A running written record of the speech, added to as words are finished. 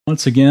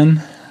Once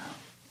again,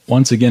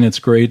 it's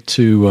great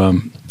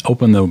to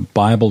open the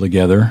Bible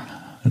together.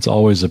 It's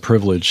always a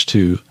privilege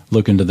to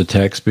look into the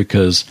text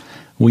because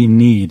we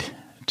need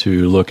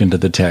to look into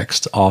the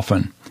text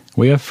often.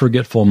 We have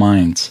forgetful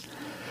minds.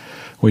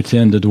 We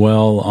tend to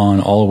dwell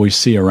on all we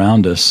see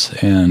around us,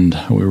 and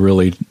we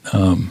really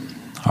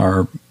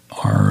have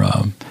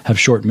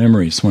short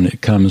memories when it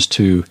comes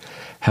to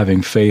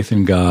having faith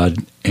in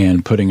God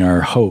and putting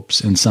our hopes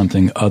in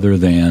something other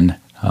than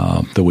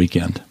the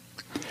weekend.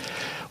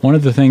 One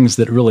of the things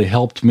that really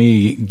helped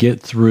me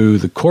get through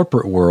the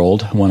corporate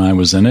world when I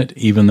was in it,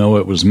 even though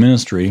it was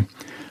ministry,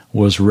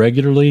 was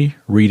regularly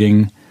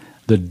reading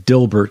the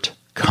Dilbert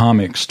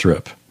comic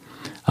strip.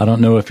 I don't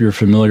know if you're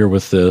familiar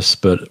with this,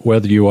 but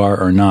whether you are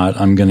or not,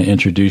 I'm going to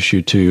introduce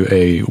you to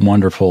a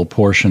wonderful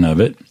portion of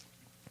it.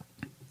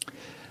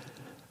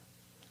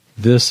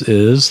 This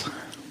is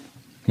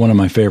one of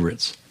my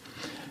favorites.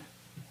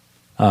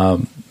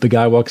 The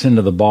guy walks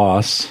into the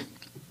boss,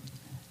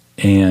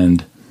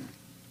 and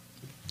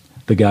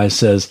the guy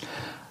says,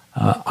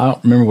 I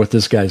don't remember what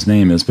this guy's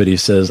name is, but he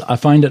says, "I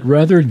find it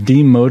rather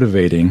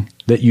demotivating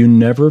that you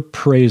never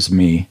praise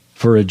me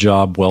for a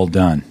job well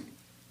done."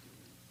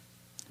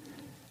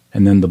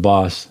 And then the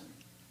boss,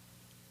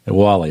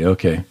 Wally,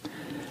 okay.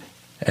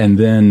 And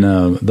then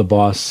the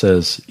boss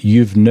says,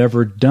 "You've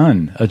never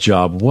done a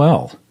job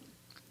well."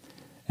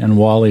 And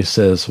Wally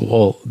says,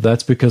 "Well,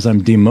 that's because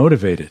I'm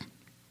demotivated."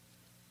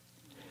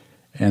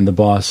 And the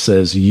boss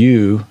says,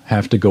 "You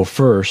have to go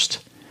first."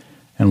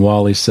 And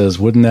Wally says,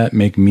 "Wouldn't that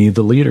make me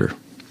the leader?"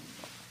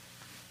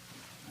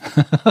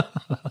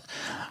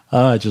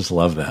 I just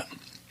love that.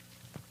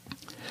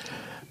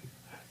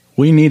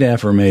 We need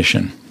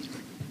affirmation.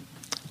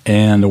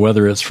 And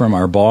whether it's from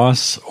our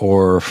boss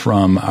or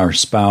from our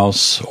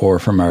spouse or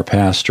from our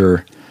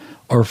pastor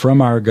or from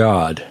our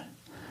God,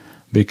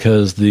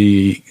 because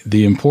the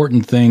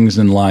important things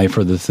in life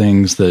are the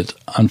things that,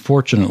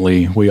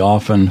 unfortunately, we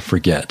often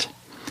forget.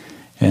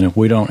 And if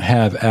we don't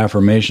have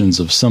affirmations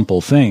of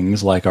simple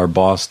things, like our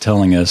boss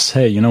telling us,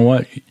 "Hey, you know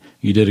what?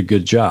 You did a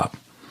good job,"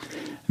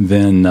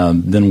 then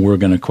we're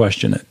going to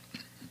question it.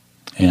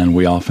 And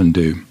we often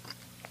do.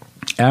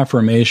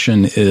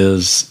 Affirmation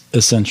is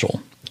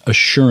essential.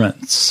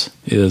 Assurance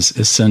is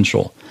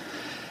essential.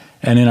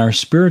 And in our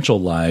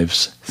spiritual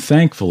lives,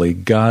 thankfully,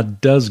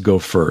 God does go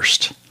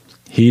first.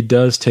 He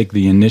does take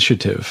the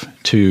initiative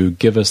to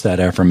give us that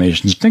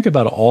affirmation. Think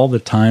about all the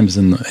times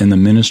in the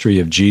ministry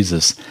of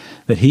Jesus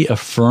that he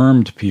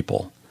affirmed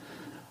people.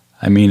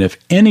 I mean, if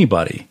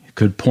anybody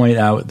could point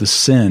out the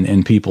sin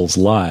in people's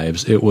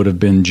lives, it would have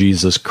been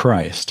Jesus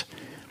Christ.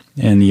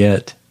 And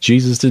yet,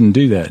 Jesus didn't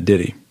do that,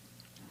 did he?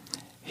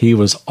 He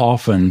was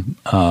often,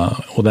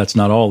 that's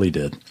not all he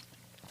did.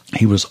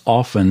 He was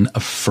often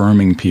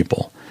affirming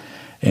people.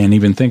 And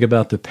even think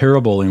about the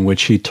parable in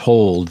which he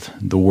told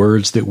the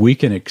words that we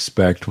can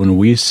expect when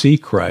we see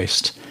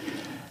Christ.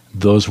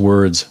 Those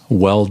words,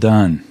 "Well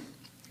done,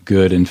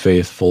 good and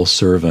faithful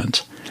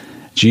servant."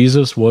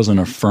 Jesus was an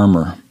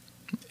affirmer,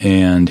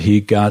 and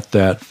he got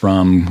that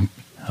from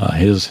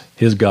his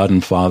God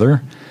and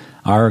Father,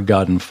 our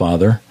God and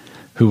Father,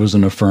 who was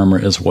an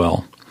affirmer as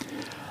well.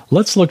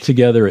 Let's look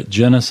together at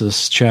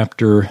Genesis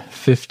chapter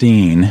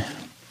 15.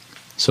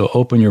 So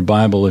open your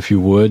Bible, if you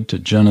would, to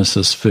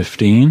Genesis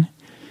 15.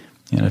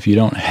 And if you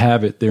don't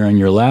have it there in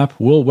your lap,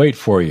 we'll wait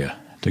for you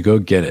to go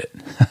get it.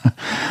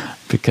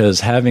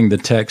 Because having the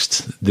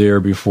text there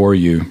before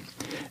you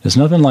is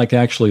nothing like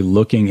actually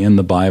looking in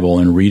the Bible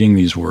and reading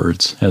these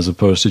words as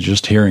opposed to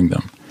just hearing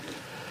them.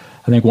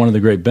 I think one of the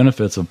great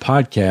benefits of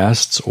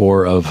podcasts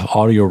or of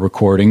audio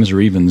recordings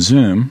or even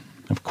Zoom,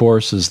 of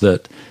course, is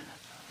that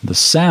the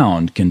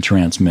sound can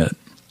transmit.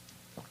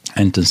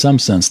 And to some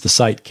sense, the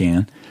sight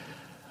can.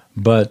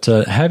 But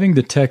having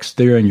the text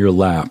there in your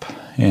lap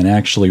and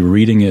actually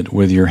reading it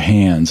with your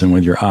hands and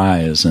with your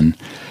eyes and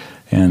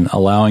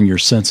allowing your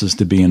senses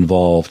to be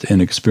involved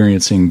in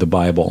experiencing the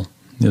Bible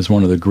is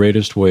one of the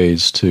greatest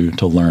ways to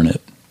learn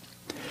it.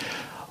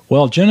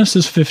 Well,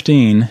 Genesis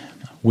 15,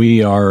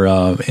 we are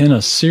in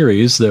a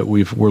series that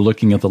we're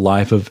looking at the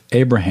life of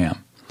Abraham.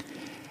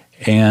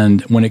 And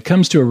when it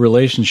comes to a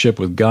relationship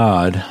with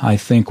God, I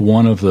think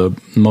one of the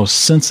most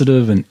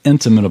sensitive and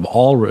intimate of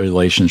all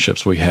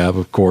relationships we have,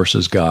 of course,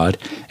 is God.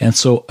 And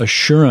so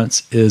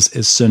assurance is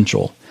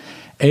essential.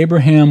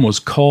 Abraham was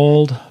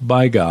called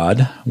by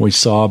God. We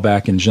saw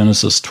back in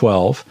Genesis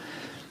 12.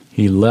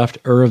 He left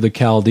Ur of the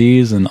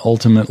Chaldees and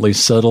ultimately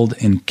settled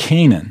in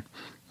Canaan,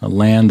 a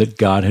land that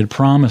God had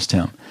promised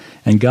him.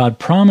 And God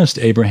promised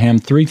Abraham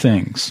three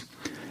things: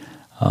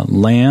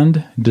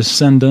 land,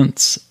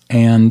 descendants,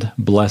 and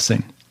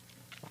blessing.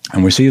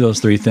 And we see those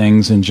three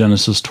things in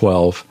Genesis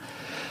 12.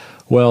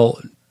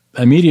 Well,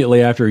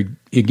 immediately after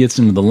he gets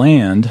into the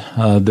land,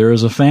 there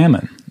is a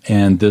famine.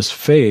 And this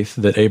faith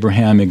that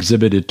Abraham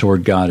exhibited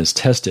toward God is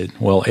tested.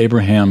 Well,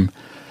 Abraham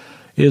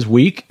is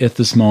weak at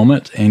this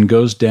moment and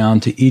goes down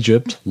to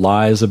Egypt,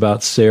 lies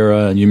about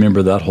Sarah, and you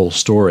remember that whole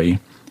story.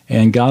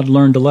 And God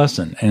learned a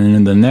lesson. And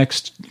in the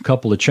next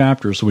couple of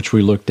chapters, which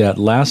we looked at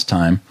last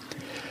time,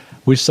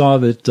 We saw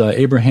that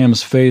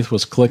Abraham's faith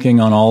was clicking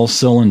on all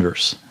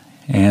cylinders,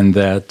 and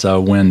that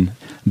when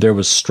there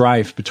was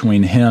strife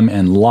between him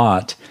and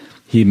Lot,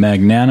 he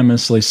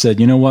magnanimously said,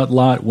 you know what,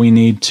 Lot, we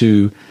need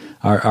to,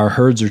 our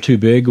herds are too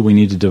big, we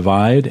need to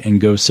divide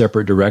and go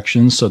separate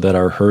directions so that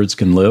our herds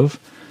can live.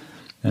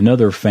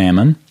 Another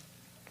famine.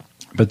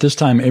 But this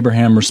time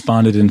Abraham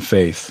responded in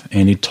faith,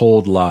 and he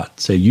told Lot,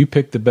 say, you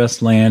pick the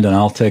best land and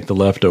I'll take the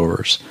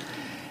leftovers.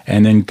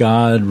 And then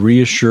God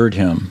reassured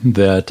him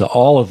that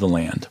all of the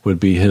land would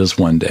be his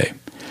one day.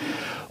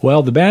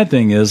 Well, the bad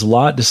thing is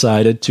Lot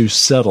decided to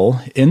settle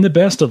in the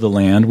best of the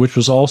land, which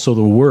was also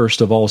the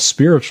worst of all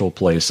spiritual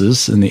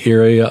places, in the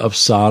area of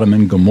Sodom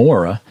and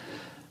Gomorrah.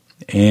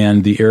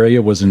 And the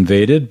area was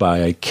invaded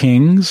by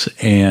kings,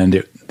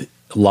 and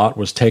Lot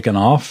was taken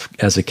off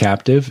as a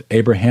captive.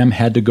 Abraham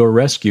had to go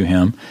rescue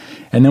him.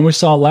 And then we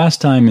saw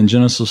last time in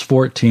Genesis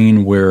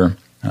 14 where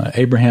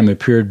Abraham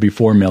appeared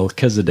before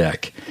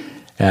Melchizedek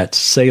at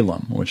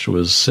Salem, which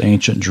was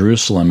ancient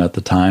Jerusalem at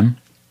the time.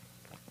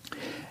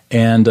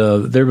 And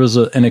there was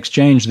an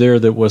exchange there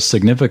that was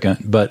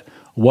significant. But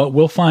what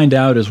we'll find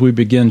out as we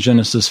begin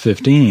Genesis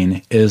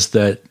 15 is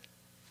that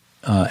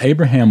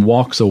Abraham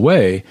walks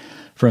away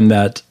from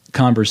that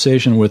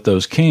conversation with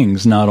those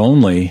kings, not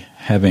only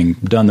having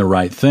done the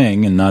right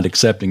thing and not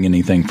accepting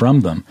anything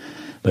from them,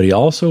 but he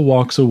also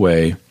walks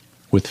away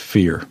with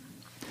fear.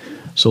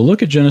 So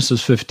look at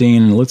Genesis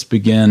 15, and let's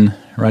begin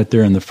right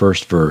there in the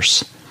first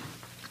verse.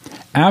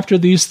 After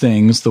these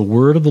things, the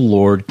word of the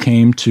Lord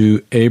came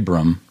to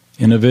Abram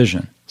in a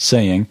vision,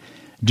 saying,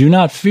 do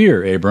not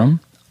fear, Abram.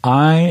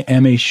 I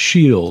am a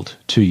shield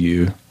to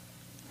you.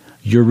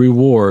 Your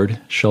reward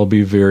shall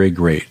be very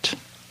great.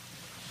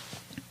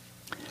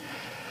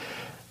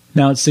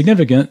 Now, it's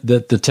significant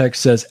that the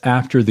text says,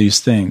 after these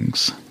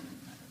things.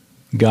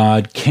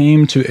 God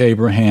came to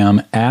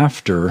Abraham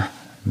after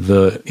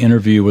the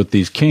interview with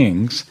these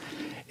kings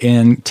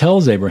and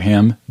tells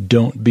Abraham,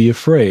 don't be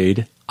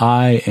afraid,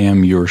 I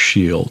am your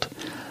shield.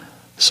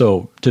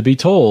 So, to be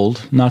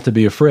told not to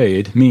be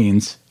afraid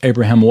means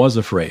Abraham was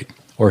afraid,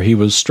 or he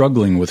was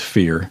struggling with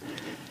fear.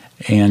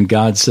 And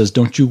God says,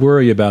 don't you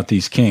worry about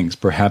these kings,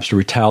 perhaps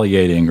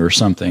retaliating or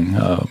something,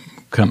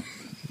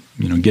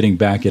 getting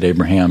back at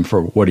Abraham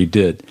for what he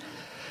did.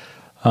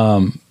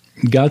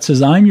 God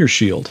says, I'm your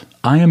shield.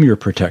 I am your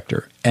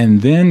protector.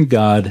 And then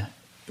God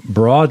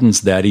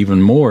broadens that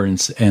even more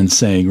and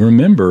saying,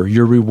 remember,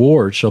 your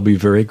reward shall be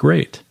very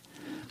great.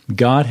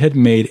 God had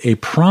made a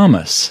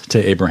promise to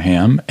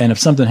Abraham, and if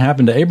something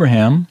happened to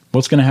Abraham,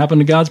 what's going to happen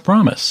to God's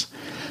promise?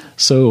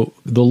 So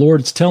the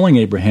Lord's telling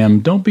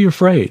Abraham, don't be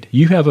afraid.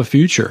 You have a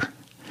future,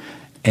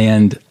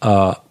 and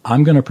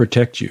I'm going to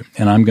protect you,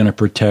 and I'm going to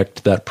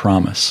protect that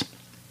promise.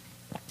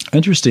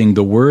 Interesting,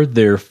 the word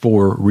there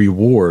for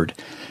reward,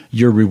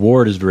 your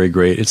reward is very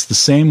great. It's the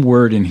same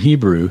word in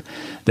Hebrew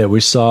that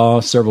we saw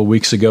several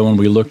weeks ago when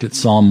we looked at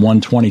Psalm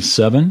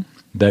 127,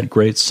 that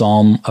great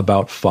psalm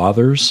about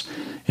fathers.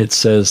 It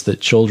says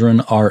that children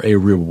are a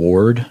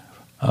reward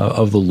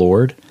of the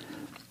Lord.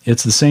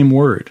 It's the same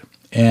word.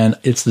 And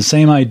it's the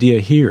same idea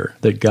here,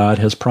 that God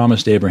has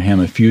promised Abraham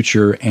a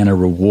future and a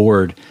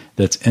reward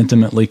that's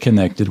intimately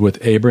connected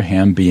with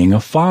Abraham being a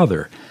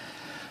father,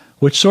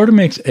 which sort of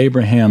makes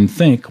Abraham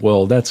think,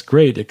 well, that's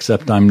great,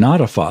 except I'm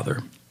not a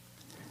father.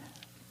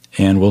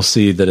 And we'll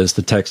see that as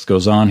the text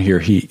goes on here,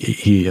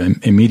 he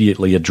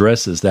immediately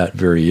addresses that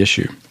very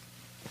issue.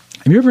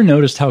 Have you ever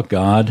noticed how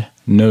God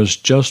knows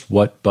just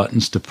what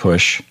buttons to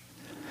push?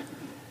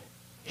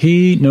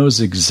 He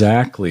knows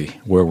exactly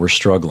where we're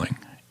struggling.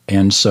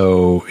 And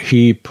so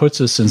he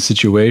puts us in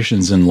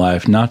situations in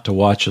life not to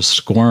watch us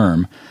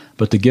squirm,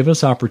 but to give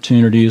us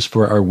opportunities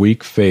for our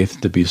weak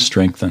faith to be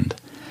strengthened.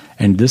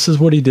 And this is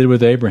what he did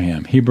with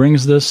Abraham. He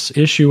brings this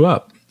issue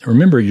up.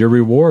 Remember, your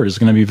reward is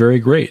going to be very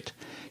great.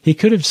 He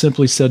could have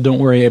simply said, don't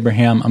worry,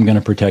 Abraham, I'm going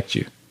to protect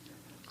you.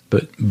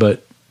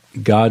 But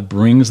God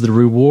brings the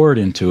reward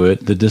into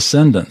it, the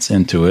descendants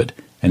into it,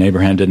 and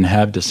Abraham didn't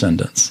have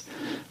descendants.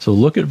 So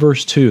look at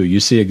verse 2. You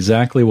see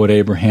exactly what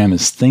Abraham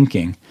is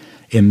thinking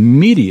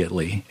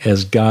immediately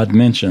as God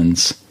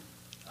mentions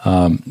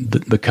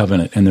the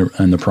covenant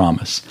and the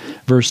promise.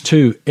 Verse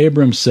 2,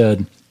 Abram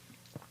said,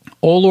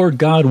 O Lord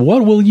God,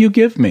 what will you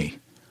give me,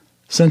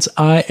 since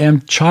I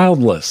am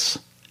childless,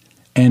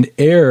 and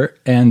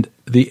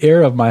the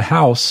heir of my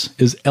house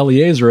is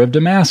Eliezer of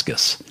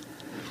Damascus?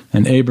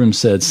 And Abram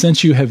said,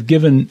 since you have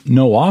given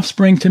no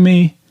offspring to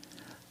me,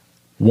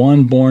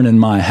 one born in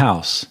my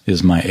house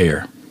is my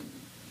heir.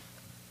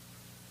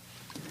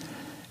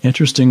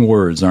 Interesting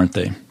words, aren't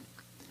they?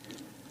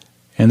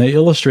 And they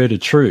illustrate a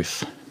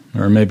truth,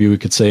 or maybe we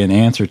could say an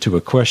answer to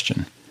a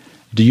question.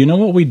 Do you know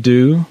what we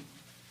do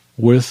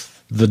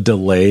with the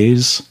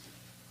delays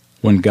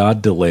when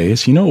God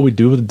delays? You know what we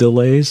do with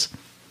delays?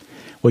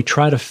 We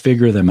try to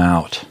figure them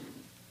out.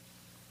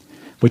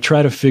 We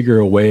try to figure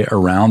a way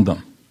around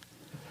them.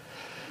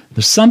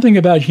 There's something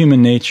about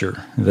human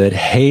nature that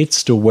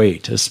hates to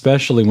wait,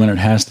 especially when it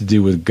has to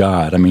do with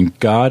God. I mean,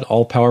 God,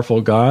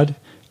 all-powerful God,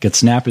 could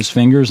snap his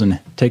fingers and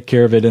take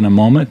care of it in a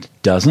moment.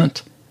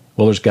 Doesn't.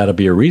 Well, there's got to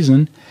be a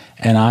reason.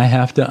 and I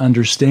have to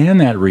understand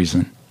that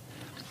reason.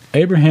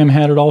 Abraham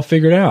had it all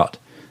figured out.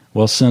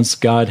 Well, since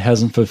God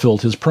hasn't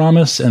fulfilled his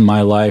promise in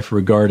my life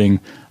regarding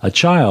a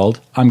child,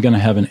 I'm going to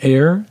have an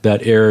heir.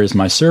 That heir is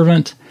my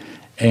servant,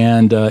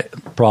 and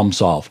problem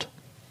solved.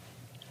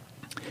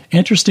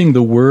 Interesting,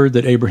 the word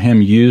that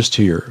Abraham used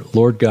here,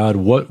 Lord God,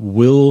 what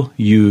will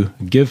you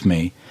give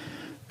me,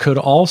 could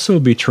also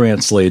be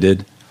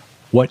translated,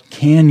 what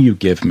can you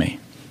give me?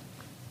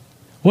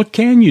 What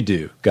can you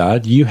do,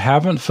 God? You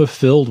haven't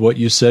fulfilled what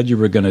you said you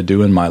were going to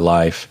do in my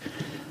life,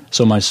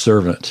 so my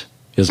servant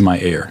is my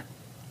heir.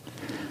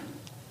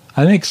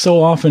 I think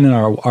so often in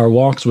our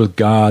walks with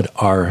God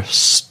are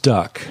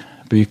stuck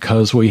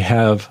because we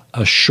have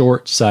a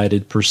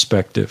short-sighted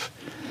perspective.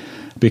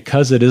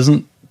 Because it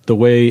isn't the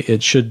way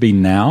it should be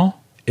now,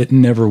 it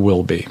never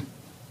will be.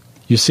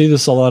 You see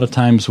this a lot of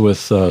times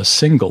with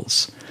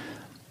singles.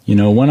 You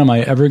know, when am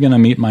I ever going to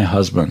meet my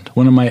husband?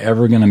 When am I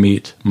ever going to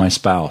meet my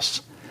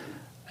spouse?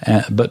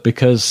 But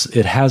because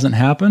it hasn't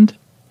happened,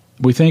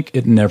 we think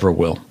it never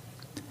will.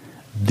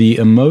 The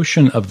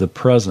emotion of the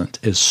present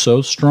is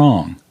so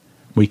strong,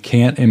 we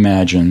can't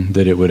imagine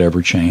that it would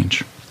ever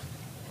change.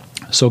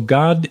 So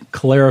God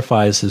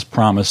clarifies his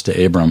promise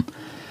to Abram,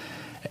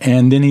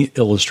 and then he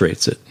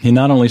illustrates it. He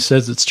not only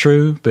says it's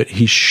true, but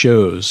he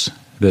shows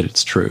that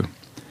it's true.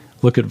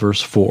 Look at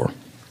verse 4.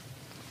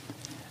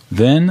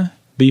 Then,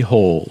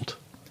 behold,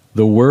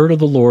 the word of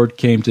the Lord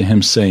came to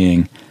him,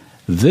 saying,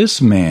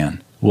 This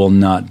man will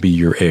not be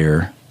your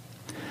heir,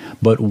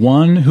 but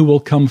one who will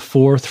come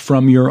forth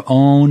from your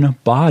own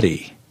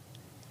body,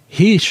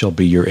 he shall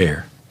be your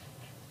heir.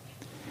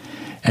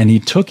 And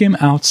he took him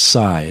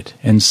outside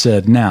and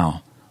said,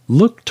 Now,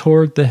 look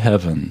toward the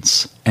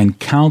heavens and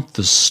count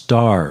the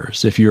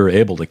stars, if you are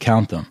able to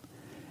count them.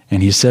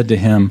 And he said to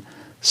him,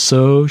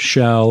 So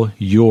shall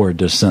your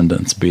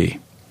descendants be.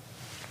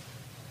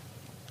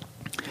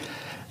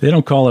 They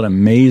don't call it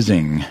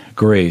amazing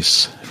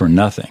grace for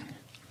nothing.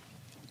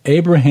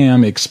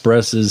 Abraham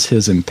expresses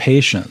his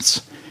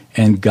impatience,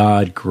 and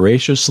God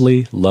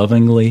graciously,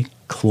 lovingly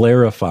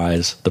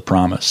clarifies the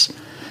promise.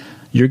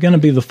 You're going to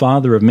be the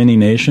father of many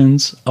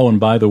nations. Oh, and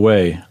by the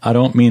way, I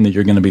don't mean that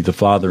you're going to be the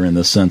father in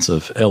the sense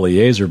of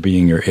Eliezer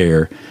being your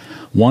heir.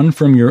 One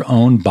from your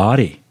own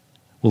body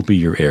will be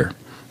your heir.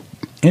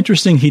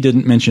 Interesting, he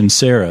didn't mention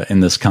Sarah in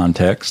this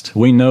context.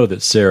 We know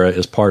that Sarah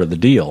is part of the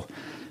deal,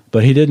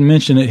 but he didn't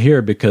mention it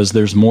here because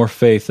there's more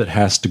faith that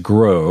has to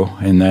grow,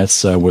 and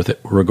that's with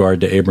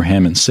regard to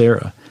Abraham and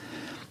Sarah.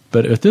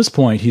 But at this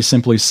point, he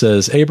simply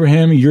says,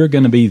 Abraham, you're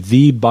going to be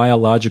the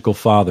biological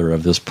father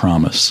of this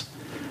promise.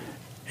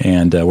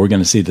 And we're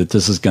going to see that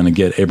this is going to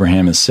get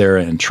Abraham and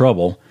Sarah in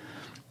trouble,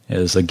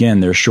 as,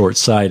 again, they're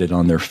short-sighted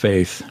on their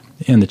faith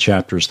in the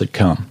chapters that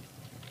come.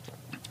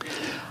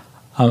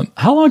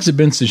 How long has it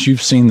been since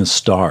you've seen the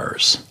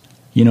stars?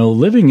 You know,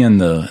 living in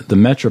the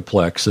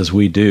Metroplex as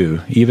we do,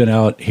 even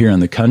out here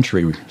in the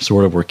country,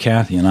 sort of where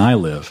Kathy and I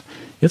live,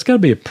 it's got to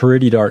be a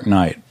pretty dark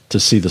night to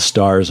see the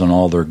stars in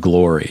all their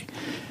glory.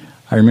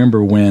 I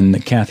remember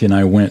when Kathy and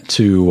I went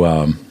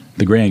to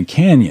the Grand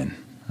Canyon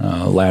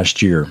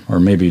last year, or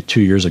maybe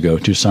 2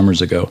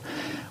 summers ago.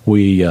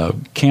 We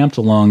camped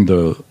along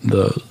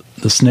the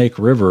Snake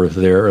River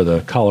there, or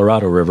the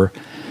Colorado River,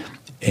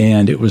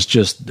 and it was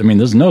just,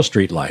 there's no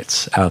street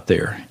lights out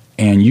there,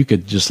 and you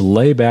could just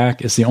lay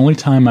back. It's the only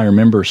time I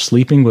remember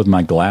sleeping with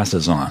my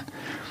glasses on,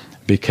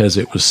 because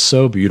it was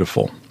so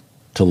beautiful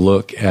to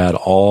look at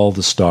all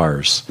the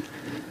stars.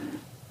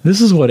 This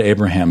is what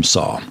Abraham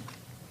saw.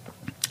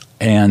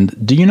 And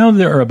do you know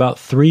there are about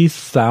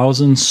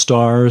 3,000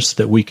 stars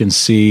that we can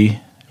see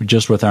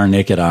just with our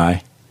naked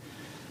eye?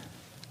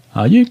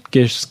 You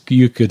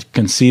could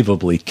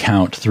conceivably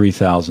count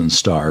 3,000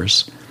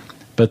 stars,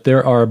 but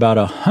there are about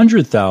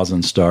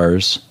 100,000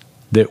 stars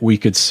that we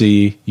could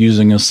see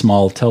using a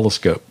small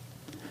telescope.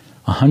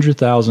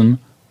 100,000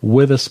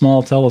 with a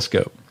small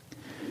telescope.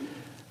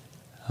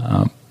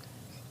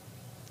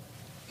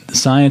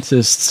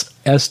 Scientists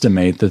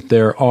estimate that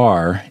there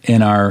are,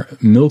 in our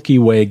Milky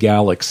Way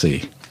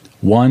galaxy,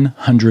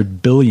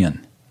 100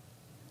 billion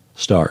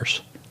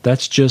stars.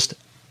 That's just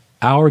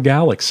our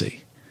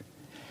galaxy.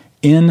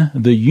 In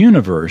the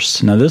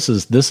universe, now this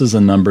is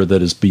a number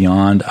that is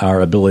beyond our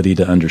ability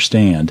to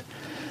understand,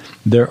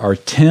 there are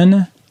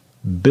 10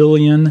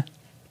 billion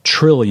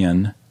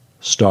trillion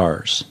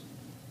stars.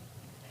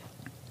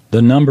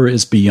 The number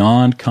is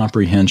beyond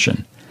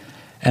comprehension.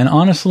 And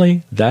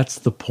honestly, that's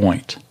the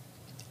point.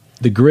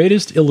 The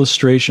greatest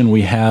illustration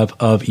we have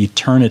of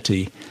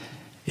eternity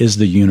is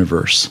the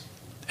universe,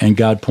 and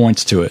God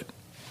points to it.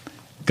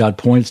 God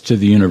points to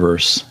the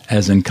universe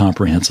as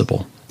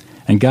incomprehensible.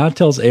 And God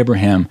tells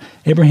Abraham,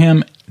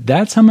 Abraham,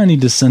 that's how many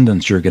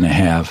descendants you're going to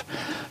have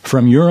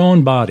from your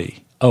own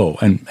body. Oh,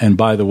 and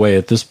by the way,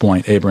 at this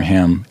point,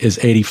 Abraham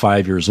is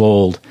 85 years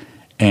old,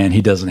 and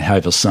he doesn't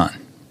have a son.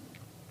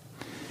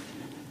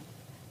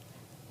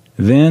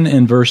 Then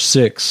in verse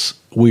 6,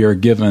 we are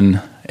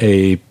given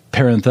a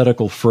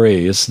parenthetical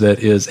phrase that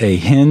is a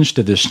hinge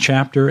to this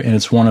chapter, and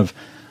it's one of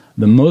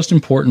the most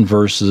important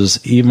verses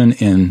even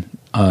in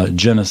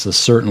Genesis,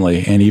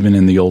 certainly, and even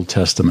in the Old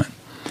Testament.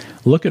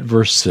 Look at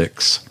verse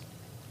 6.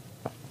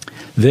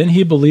 Then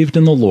he believed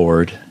in the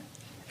Lord,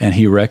 and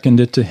he reckoned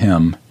it to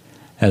him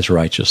as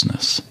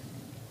righteousness.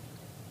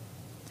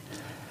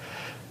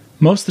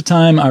 Most of the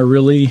time, I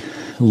really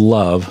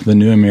love the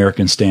New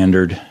American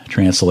Standard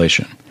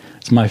Translation.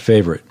 It's my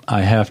favorite.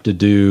 I have to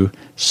do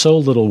so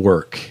little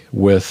work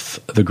with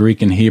the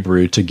Greek and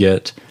Hebrew to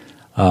get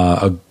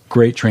a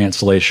great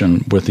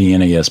translation with the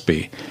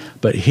NASB.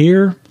 But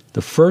here,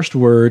 the first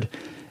word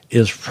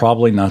is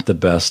probably not the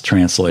best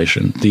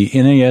translation. The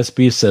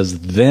NASB says,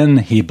 then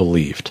he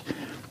believed.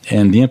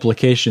 And the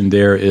implication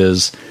there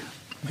is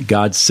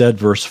God said,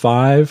 verse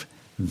 5,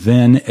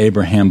 then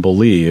Abraham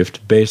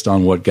believed, based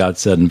on what God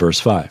said in verse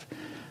 5.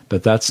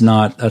 But that's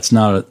not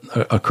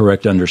a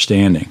correct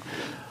understanding.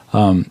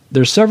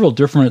 There's several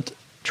different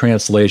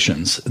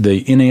translations.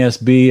 The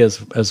NASB,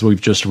 as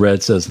we've just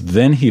read, says,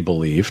 then he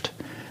believed.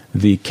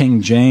 The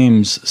King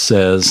James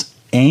says,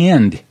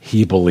 and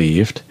he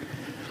believed.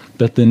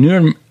 But the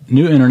New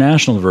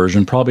International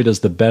Version probably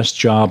does the best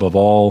job of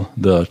all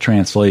the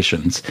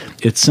translations.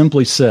 It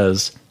simply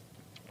says,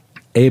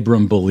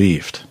 Abram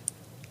believed.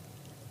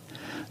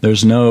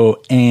 There's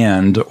no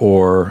and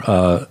or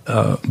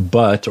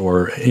but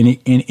or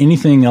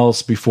anything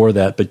else before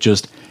that, but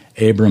just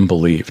Abram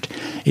believed.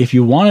 If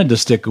you wanted to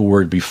stick a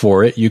word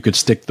before it, you could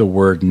stick the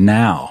word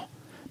now,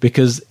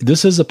 because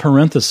this is a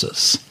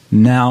parenthesis.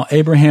 Now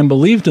Abraham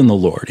believed in the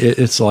Lord.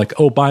 It's like,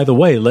 oh, by the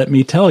way, let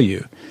me tell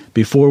you,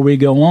 before we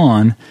go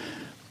on,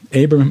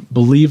 Abram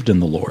believed in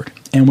the Lord.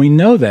 And we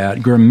know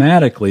that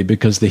grammatically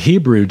because the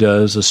Hebrew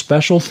does a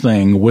special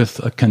thing with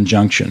a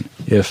conjunction.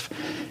 If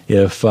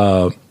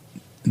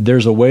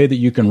there's a way that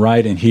you can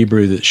write in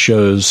Hebrew that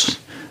shows,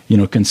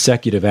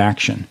 consecutive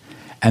action.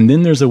 And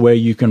then there's a way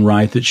you can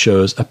write that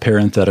shows a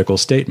parenthetical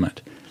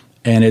statement.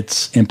 And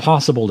it's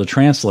impossible to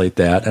translate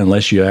that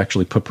unless you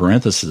actually put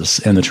parentheses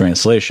in the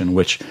translation,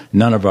 which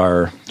none of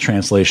our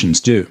translations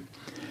do.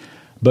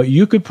 But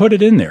you could put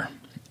it in there.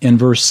 In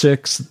verse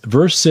 6,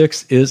 verse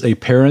 6 is a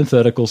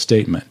parenthetical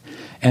statement.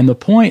 And the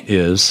point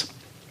is,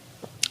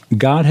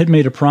 God had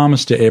made a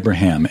promise to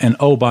Abraham. And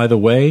oh, by the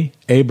way,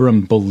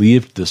 Abram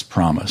believed this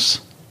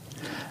promise.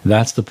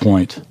 That's the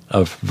point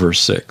of verse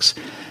 6.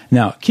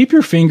 Now, keep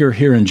your finger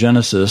here in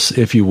Genesis,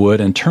 if you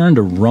would, and turn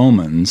to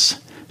Romans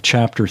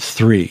chapter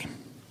 3.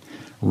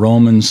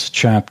 Romans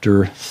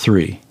chapter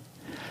 3.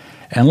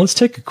 And let's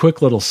take a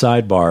quick little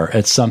sidebar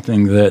at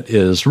something that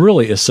is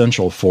really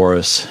essential for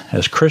us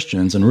as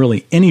Christians, and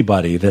really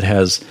anybody that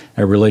has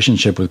a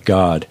relationship with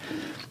God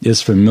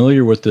is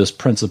familiar with this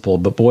principle,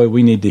 but boy,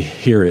 we need to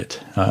hear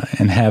it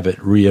and have it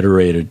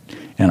reiterated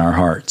in our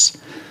hearts.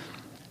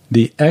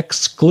 The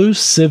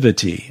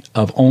exclusivity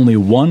of only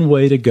one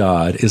way to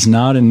God is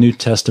not a New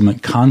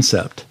Testament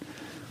concept.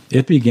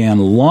 It began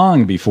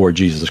long before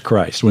Jesus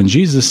Christ. When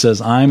Jesus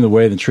says, I am the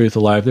way, the truth, the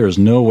life, there is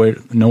no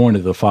one to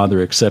the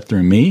Father except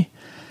through me.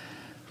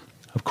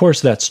 Of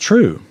course, that's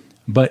true.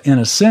 But in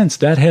a sense,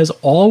 that has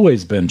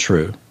always been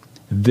true.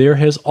 There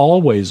has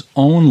always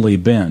only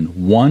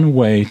been one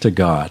way to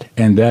God,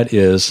 and that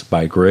is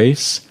by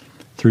grace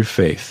through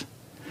faith.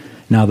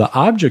 Now, the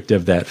object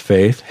of that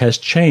faith has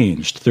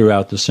changed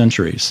throughout the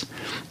centuries.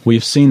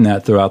 We've seen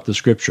that throughout the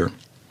Scripture.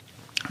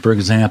 For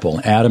example,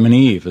 Adam and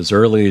Eve, as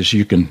early as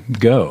you can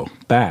go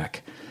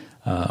back,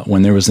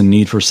 when there was a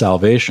need for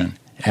salvation,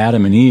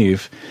 Adam and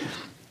Eve,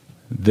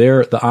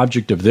 the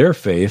object of their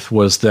faith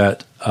was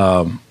that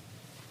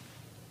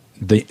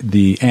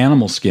the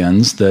animal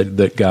skins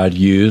that God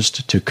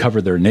used to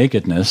cover their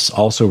nakedness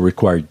also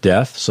required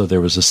death, so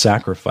there was a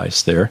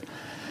sacrifice there.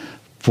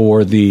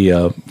 For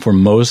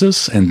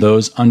Moses and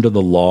those under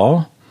the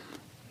law,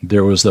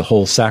 there was the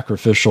whole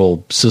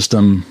sacrificial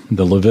system,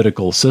 the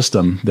Levitical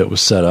system that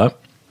was set up.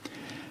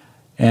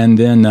 And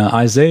then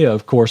Isaiah,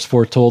 of course,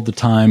 foretold the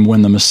time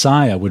when the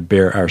Messiah would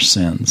bear our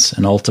sins,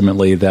 and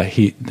ultimately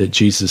that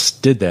Jesus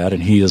did that,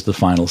 and he is the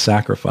final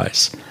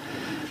sacrifice.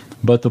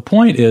 But the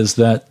point is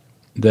that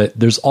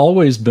there's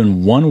always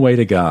been one way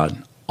to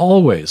God,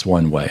 always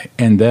one way,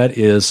 and that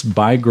is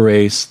by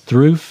grace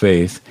through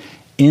faith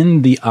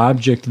in the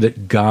object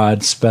that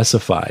God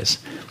specifies.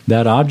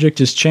 That object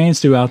has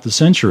changed throughout the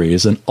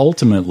centuries, and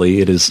ultimately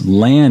it is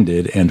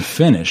landed and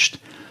finished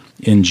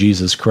in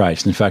Jesus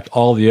Christ. In fact,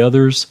 all the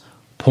others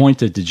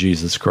pointed to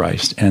Jesus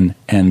Christ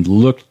and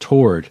looked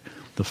toward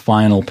the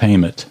final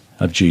payment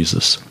of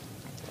Jesus.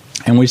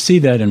 And we see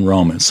that in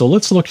Romans. So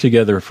let's look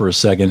together for a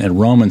second at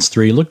Romans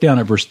 3. Look down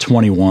at verse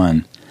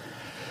 21.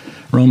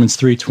 Romans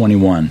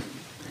 3:21.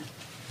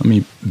 Let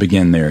me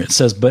begin there. It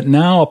says, "But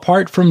now,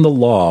 apart from the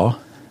law,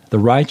 the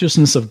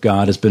righteousness of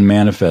God has been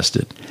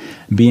manifested,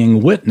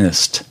 being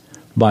witnessed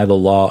by the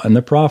law and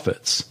the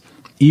prophets,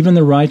 even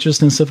the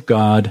righteousness of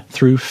God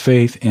through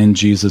faith in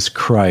Jesus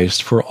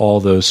Christ for all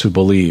those who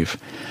believe.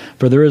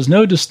 For there is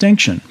no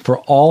distinction, for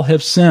all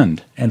have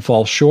sinned and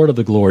fall short of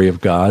the glory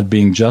of God,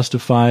 being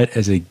justified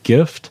as a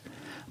gift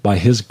by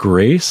his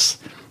grace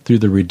through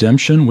the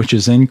redemption which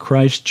is in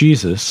Christ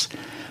Jesus,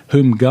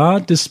 whom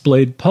God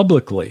displayed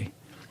publicly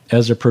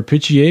as a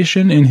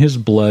propitiation in his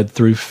blood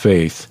through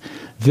faith.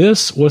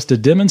 This was to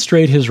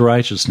demonstrate his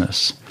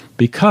righteousness,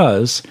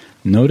 because,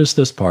 notice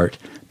this part,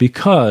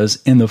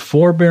 because in the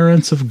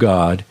forbearance of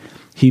God,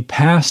 he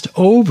passed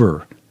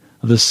over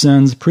the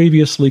sins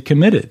previously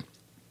committed.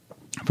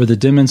 For the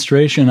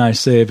demonstration, I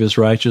say, of his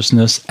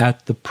righteousness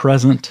at the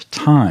present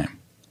time,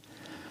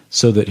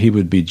 so that he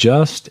would be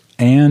just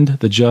and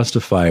the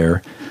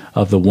justifier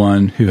of the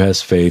one who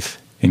has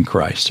faith in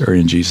Christ, or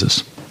in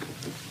Jesus.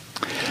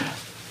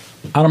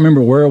 I don't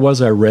remember where it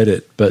was I read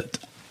it, but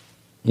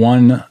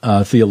one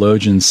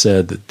theologian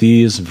said that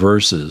these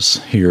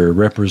verses here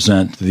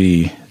represent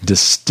the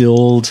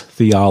distilled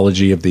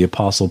theology of the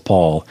Apostle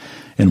Paul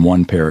in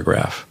one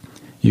paragraph.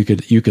 You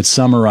could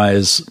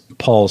summarize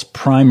Paul's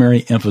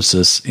primary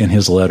emphasis in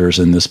his letters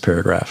in this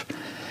paragraph.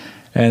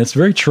 And it's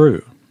very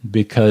true,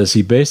 because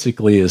he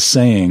basically is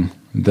saying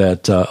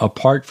that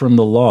apart from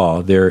the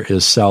law, there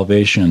is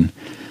salvation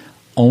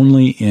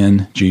only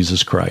in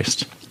Jesus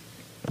Christ.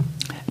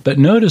 But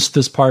notice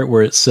this part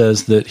where it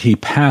says that he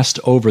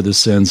passed over the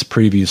sins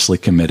previously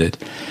committed.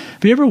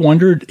 Have you ever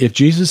wondered, if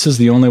Jesus is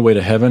the only way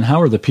to heaven,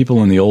 how are the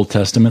people in the Old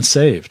Testament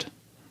saved?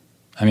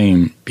 I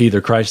mean,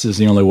 either Christ is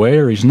the only way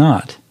or he's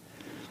not.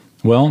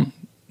 Well,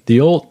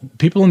 the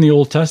people in the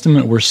Old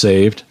Testament were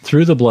saved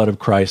through the blood of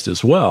Christ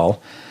as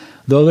well,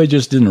 though they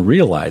just didn't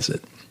realize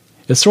it.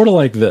 It's sort of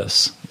like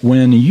this.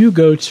 When you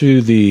go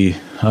to the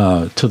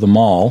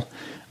mall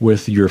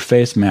with your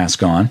face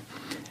mask on,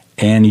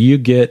 and you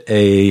get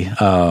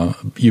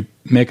you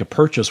make a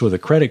purchase with a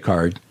credit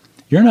card,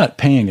 you're not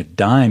paying a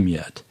dime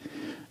yet.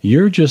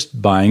 You're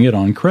just buying it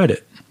on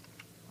credit.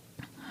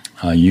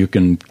 You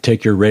can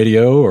take your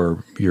radio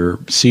or your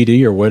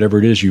CD or whatever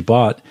it is you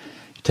bought,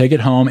 take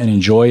it home and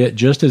enjoy it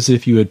just as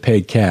if you had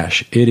paid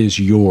cash. It is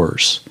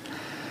yours.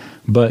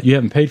 But you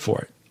haven't paid for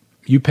it.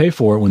 You pay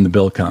for it when the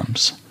bill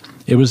comes.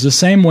 It was the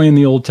same way in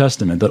the Old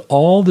Testament, that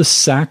all the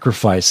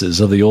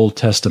sacrifices of the Old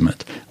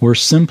Testament were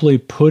simply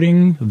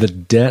putting the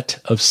debt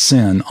of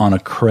sin on a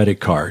credit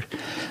card,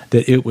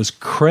 that it was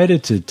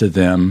credited to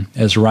them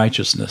as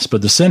righteousness.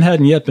 But the sin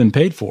hadn't yet been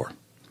paid for.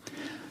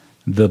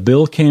 The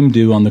bill came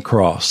due on the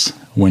cross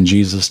when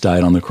Jesus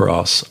died on the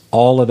cross.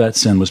 All of that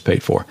sin was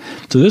paid for.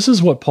 So this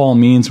is what Paul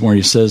means when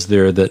he says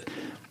there that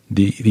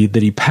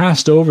that he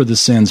passed over the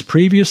sins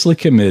previously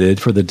committed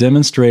for the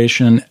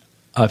demonstration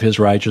of his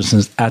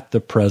righteousness at the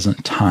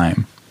present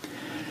time,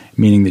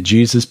 meaning that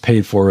Jesus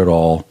paid for it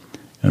all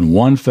in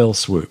one fell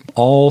swoop,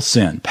 all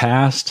sin,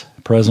 past,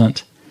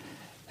 present,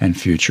 and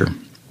future.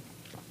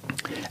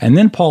 And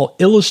then Paul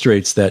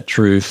illustrates that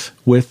truth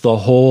with the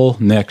whole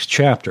next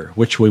chapter,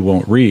 which we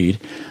won't read,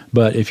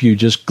 but if you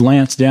just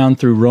glance down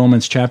through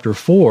Romans chapter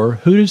 4,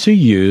 who does he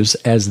use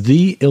as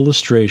the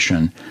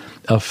illustration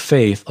of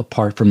faith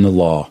apart from the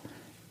law?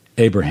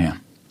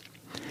 Abraham.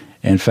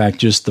 In fact,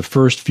 just the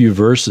first few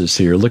verses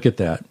here, look at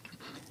that.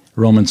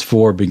 Romans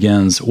 4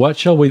 begins, What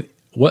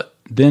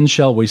then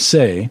shall we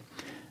say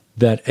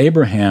that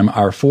Abraham,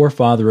 our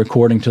forefather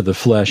according to the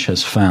flesh,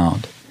 has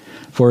found?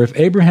 For if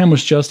Abraham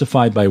was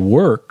justified by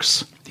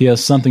works, he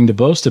has something to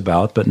boast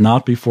about, but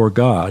not before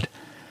God.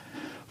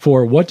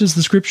 For what does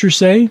the Scripture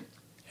say?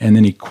 And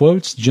then he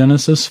quotes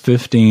Genesis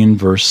 15,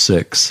 verse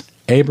 6.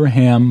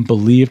 Abraham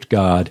believed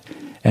God,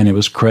 and it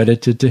was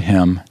credited to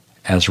him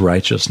as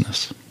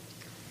righteousness.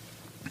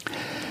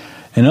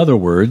 In other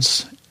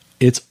words,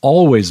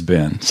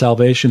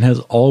 salvation has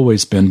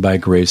always been by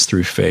grace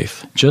through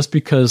faith. Just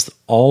because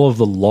all of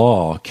the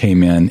law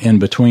came in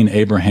between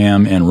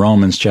Abraham and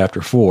Romans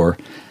chapter 4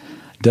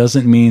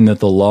 doesn't mean that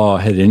the law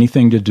had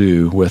anything to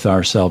do with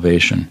our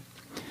salvation.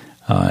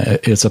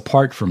 It's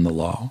apart from the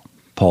law,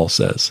 Paul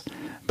says.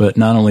 But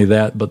not only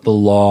that, but the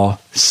law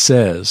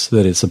says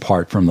that it's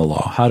apart from the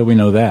law. How do we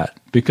know that?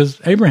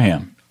 Because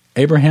Abraham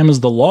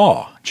is the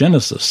law.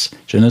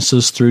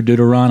 Genesis through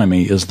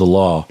Deuteronomy is the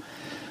law.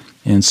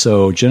 And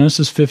so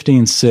Genesis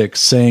 15:6,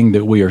 saying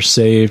that we are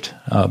saved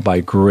by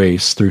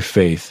grace through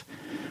faith,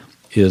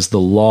 is the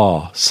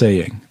law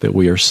saying that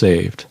we are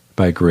saved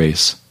by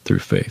grace through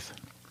faith.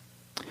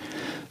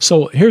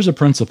 So here's a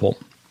principle.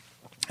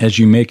 As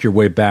you make your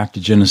way back to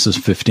Genesis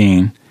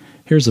 15,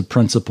 here's a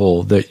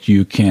principle that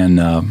you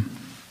can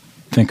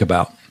think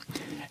about.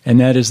 And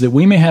that is that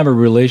we may have a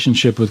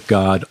relationship with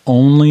God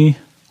only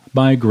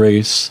by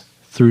grace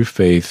through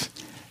faith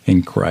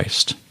in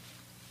Christ.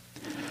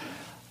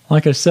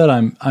 Like I said,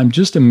 I'm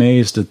just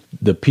amazed at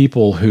the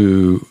people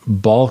who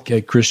balk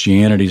at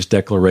Christianity's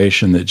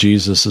declaration that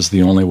Jesus is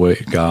the only way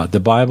to God. The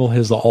Bible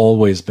has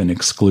always been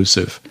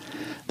exclusive.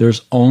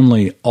 There's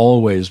only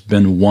always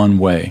been one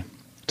way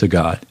to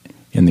God.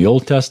 In the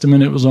Old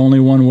Testament, it was only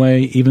one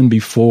way. Even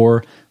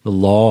before the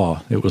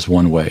law, it was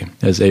one way,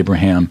 as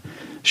Abraham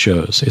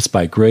shows. It's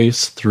by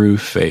grace through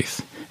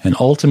faith. And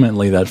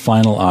ultimately, that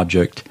final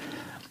object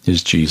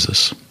is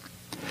Jesus.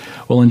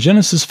 Well, in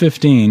Genesis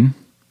 15,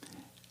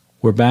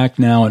 we're back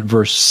now at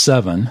verse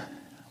 7,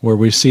 where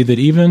we see that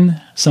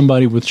even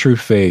somebody with true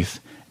faith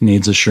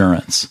needs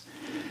assurance.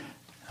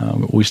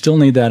 We still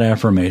need that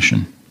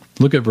affirmation.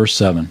 Look at verse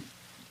 7.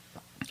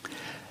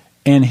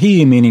 And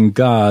he, meaning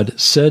God,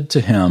 said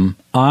to him,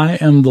 I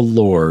am the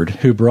Lord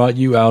who brought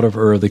you out of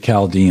Ur the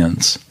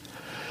Chaldeans,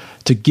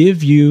 to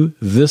give you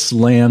this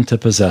land to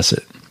possess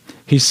it.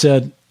 He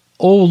said,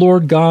 O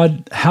Lord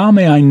God, how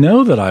may I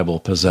know that I will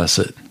possess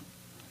it?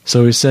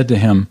 So he said to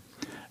him,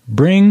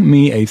 Bring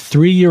me a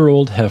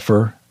 3-year-old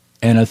heifer,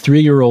 and a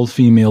 3-year-old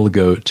female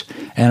goat,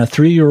 and a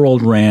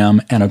 3-year-old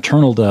ram, and a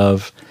turtle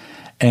dove,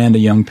 and a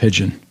young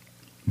pigeon.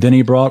 Then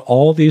he brought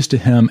all these to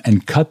him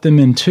and cut them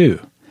in two,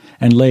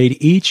 and laid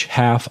each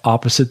half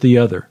opposite the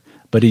other,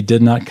 but he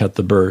did not cut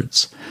the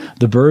birds.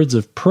 The birds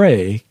of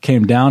prey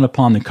came down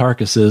upon the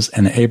carcasses,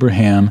 and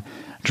Abraham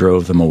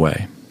drove them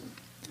away.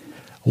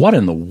 What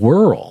in the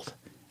world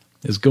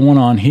is going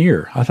on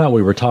here? I thought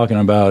we were talking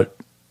about,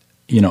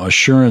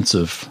 assurance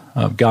of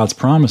God's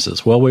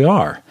promises. Well, we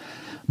are.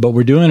 But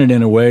we're doing it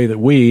in a way that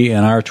we,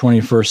 in our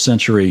 21st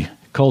century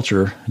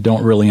culture,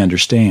 don't really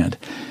understand.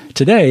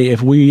 Today,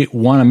 if we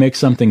want to make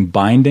something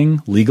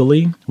binding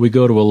legally, we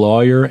go to a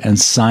lawyer and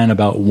sign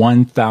about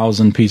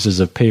 1,000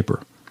 pieces of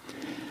paper.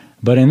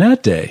 But in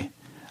that day,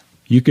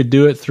 you could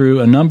do it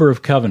through a number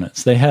of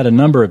covenants. They had a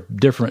number of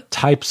different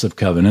types of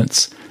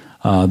covenants.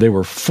 There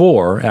were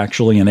 4,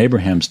 actually, in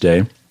Abraham's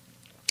day.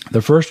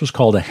 The first was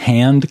called a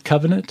hand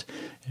covenant.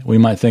 We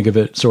might think of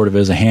it sort of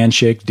as a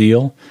handshake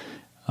deal.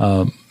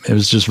 It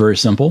was just very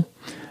simple.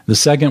 The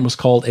second was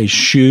called a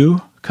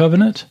shoe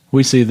covenant.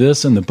 We see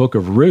this in the book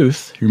of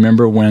Ruth. You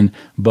remember when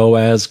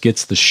Boaz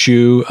gets the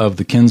shoe of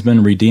the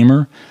kinsman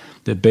redeemer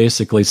that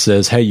basically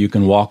says, hey, you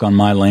can walk on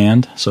my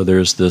land. So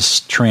there's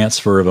this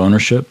transfer of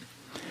ownership.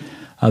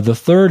 The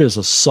third is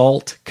a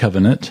salt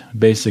covenant,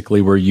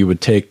 basically where you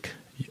would trade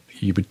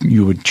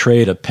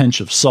a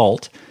pinch of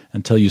salt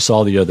until you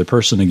saw the other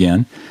person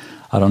again.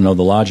 I don't know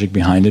the logic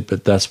behind it,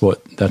 but that's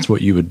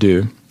what you would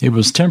do. It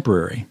was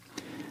temporary.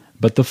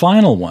 But the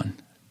final one,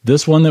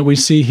 this one that we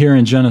see here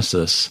in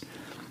Genesis,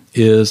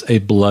 is a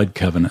blood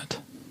covenant.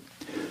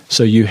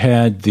 So you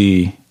had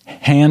the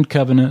hand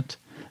covenant,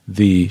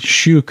 the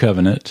shoe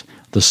covenant,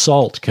 the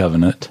salt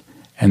covenant,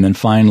 and then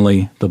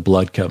finally the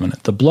blood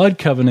covenant. The blood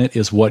covenant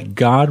is what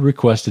God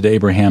requested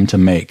Abraham to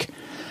make.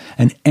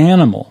 An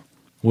animal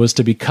was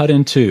to be cut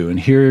in two, and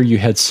here you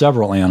had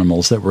several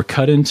animals that were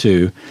cut in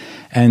two,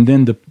 and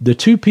then the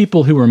two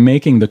people who were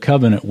making the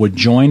covenant would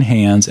join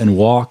hands and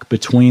walk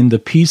between the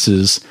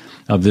pieces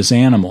of this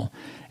animal.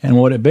 And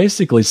what it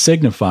basically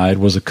signified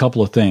was a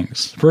couple of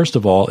things. First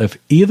of all, if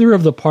either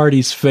of the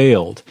parties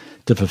failed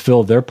to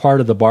fulfill their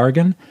part of the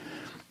bargain,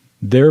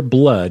 their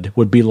blood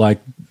would be like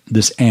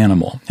this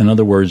animal. In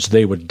other words,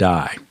 they would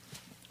die.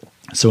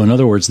 So in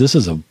other words, this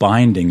is a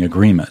binding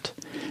agreement.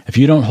 If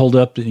you don't hold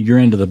up your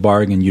end of the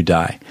bargain, you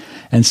die.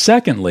 And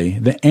secondly,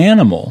 the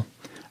animal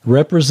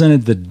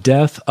represented the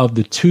death of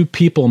the two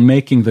people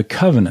making the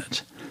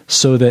covenant,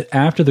 so that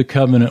after the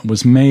covenant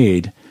was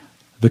made,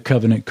 the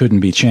covenant couldn't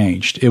be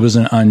changed. It was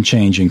an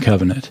unchanging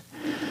covenant.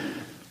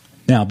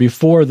 Now,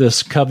 before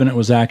this covenant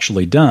was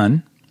actually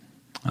done,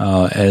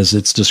 as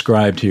it's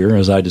described here,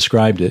 as I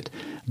described it,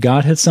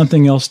 God had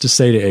something else to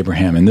say to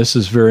Abraham, and this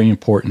is very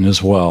important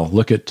as well.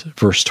 Look at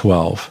verse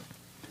 12.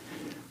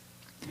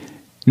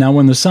 Now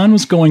when the sun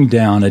was going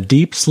down, a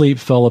deep sleep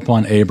fell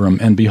upon Abram,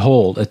 and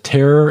behold, a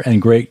terror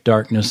and great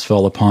darkness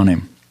fell upon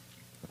him.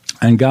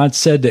 And God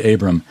said to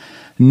Abram,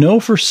 Know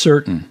for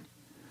certain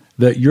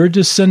that your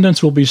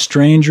descendants will be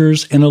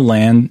strangers in a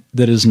land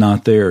that is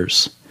not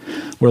theirs,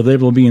 where they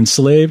will be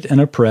enslaved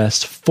and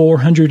oppressed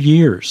 400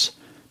 years.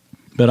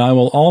 But I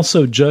will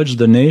also judge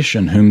the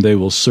nation whom they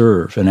will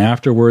serve, and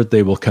afterward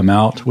they will come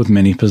out with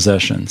many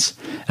possessions.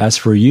 As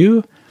for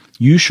you,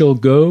 you shall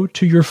go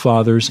to your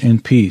fathers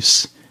in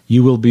peace.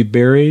 You will be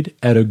buried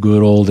at a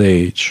good old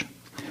age.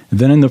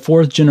 Then in the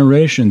 4th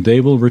generation they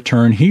will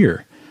return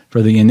here,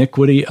 for the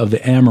iniquity of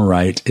the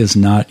Amorite is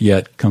not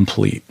yet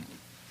complete.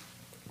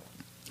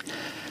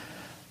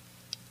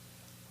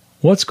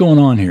 What's going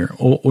on here?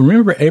 Well,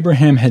 remember,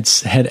 Abraham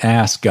had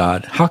asked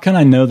God, how can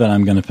I know that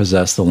I'm going to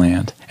possess the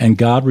land? And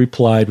God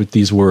replied with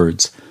these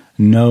words,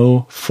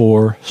 know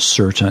for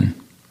certain.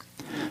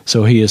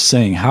 So he is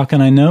saying, how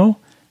can I know?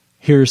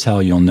 Here's how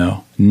you'll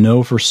know.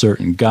 Know for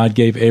certain. God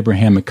gave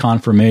Abraham a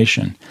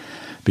confirmation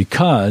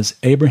because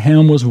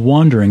Abraham was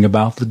wondering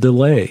about the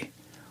delay.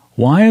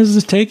 Why is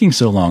this taking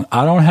so long?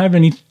 I don't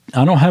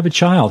have a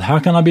child. How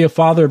can I be a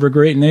father of a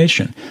great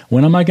nation?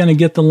 When am I going to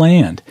get the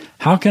land?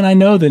 How can I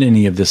know that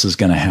any of this is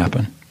going to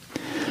happen?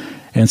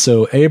 And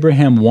so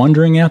Abraham,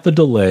 wondering at the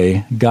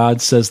delay,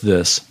 God says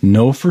this,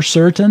 know for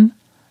certain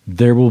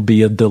there will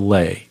be a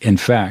delay. In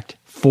fact,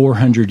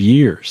 400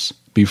 years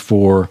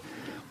before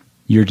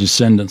your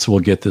descendants will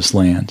get this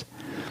land.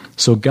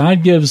 So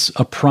God gives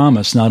a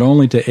promise not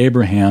only to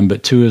Abraham,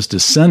 but to his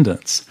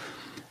descendants,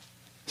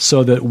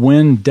 so that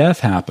when death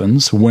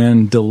happens,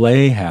 when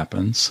delay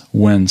happens,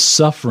 when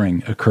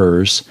suffering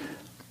occurs,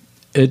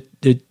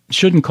 it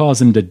shouldn't cause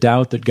him to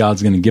doubt that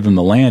God's going to give him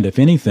the land. If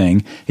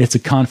anything, it's a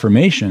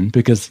confirmation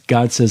because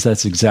God says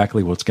that's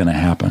exactly what's going to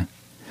happen.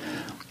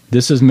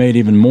 This is made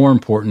even more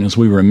important as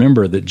we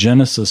remember that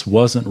Genesis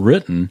wasn't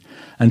written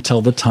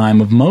until the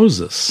time of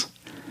Moses.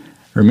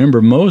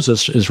 Remember,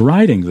 Moses is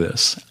writing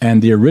this,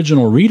 and the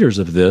original readers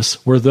of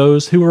this were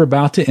those who were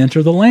about to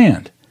enter the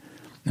land.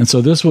 And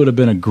so this would have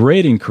been a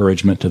great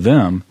encouragement to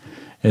them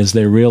as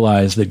they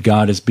realize that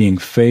God is being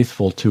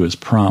faithful to his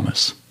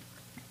promise.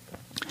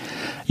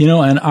 You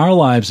know, in our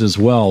lives as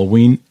well,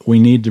 we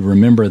need to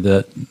remember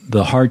that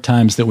the hard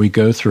times that we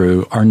go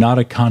through are not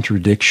a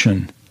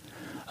contradiction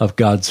of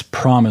God's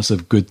promise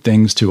of good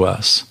things to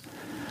us.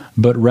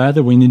 But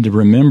rather we need to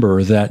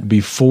remember that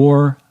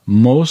before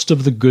most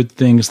of the good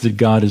things that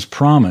God has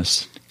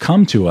promised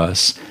come to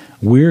us,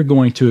 we're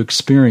going to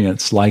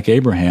experience, like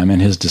Abraham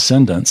and his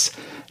descendants,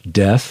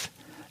 death,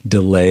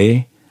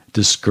 delay,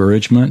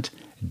 discouragement,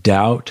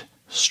 doubt,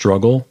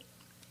 struggle.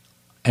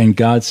 And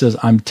God says,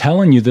 I'm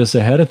telling you this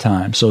ahead of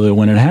time so that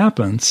when it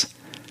happens,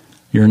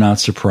 you're not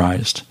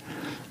surprised.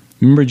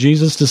 Remember,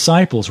 Jesus'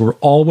 disciples were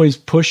always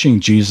pushing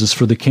Jesus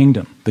for the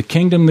kingdom. The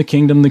kingdom, the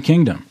kingdom, the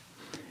kingdom.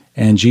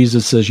 And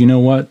Jesus says, you know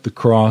what? The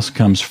cross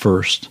comes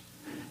first.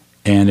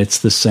 And it's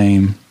the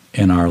same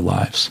in our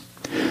lives.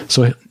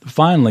 So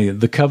finally,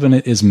 the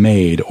covenant is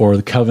made, or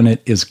the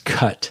covenant is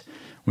cut.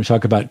 We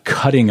talk about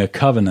cutting a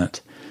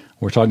covenant.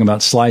 We're talking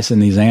about slicing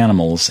these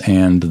animals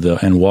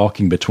and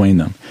walking between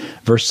them.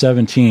 Verse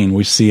 17,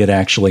 we see it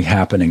actually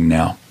happening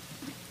now.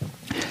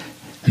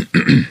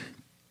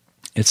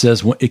 It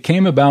says, it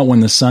came about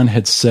when the sun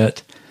had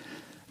set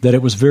that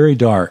it was very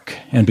dark,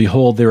 and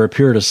behold, there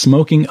appeared a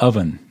smoking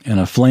oven and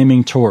a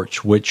flaming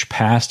torch which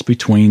passed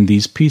between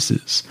these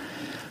pieces.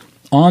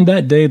 On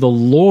that day the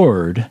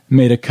Lord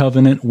made a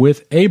covenant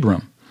with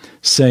Abram,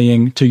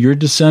 saying, to your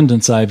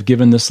descendants I have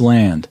given this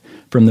land,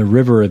 from the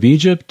river of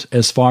Egypt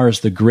as far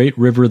as the great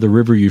river, the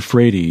river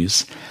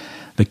Euphrates,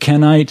 the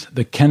Kenite,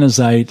 the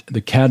Kenizzite,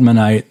 the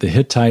Cadmonite, the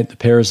Hittite, the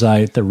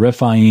Perizzite, the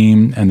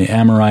Rephaim, and the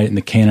Amorite, and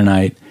the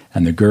Canaanite,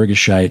 and the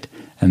Girgashite,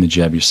 and the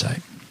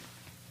Jebusite.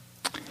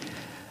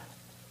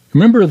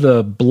 Remember,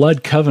 the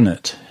blood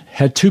covenant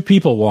had two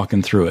people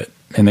walking through it,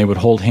 and they would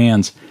hold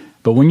hands.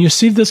 But when you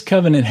see this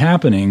covenant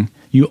happening,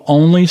 you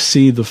only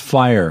see the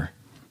fire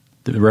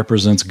that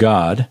represents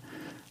God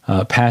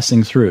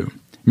passing through.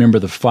 Remember,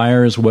 the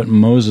fire is what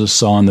Moses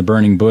saw in the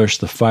burning bush.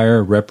 The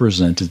fire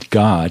represented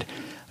God.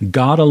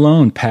 God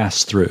alone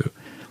passed through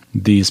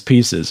these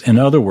pieces. In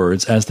other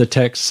words, as the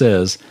text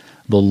says,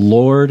 the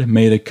Lord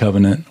made a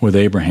covenant with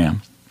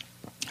Abraham.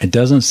 It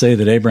doesn't say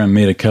that Abraham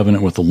made a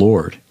covenant with the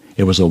Lord.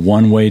 It was a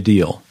one-way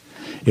deal.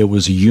 It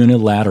was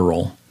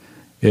unilateral.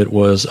 It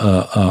was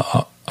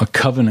a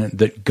covenant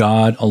that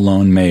God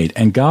alone made.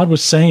 And God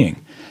was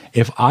saying,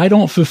 if I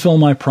don't fulfill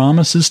my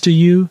promises to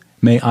you,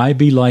 may I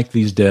be like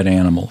these dead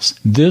animals.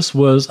 This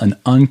was an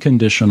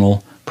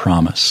unconditional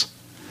promise.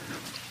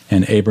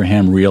 And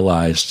Abraham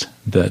realized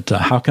that,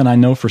 how can I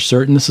know for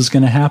certain this is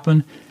going to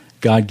happen?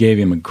 God gave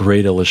him a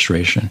great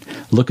illustration.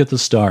 Look at the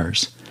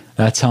stars.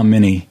 That's how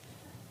many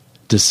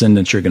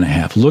descendants you're going to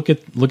have. Look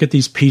at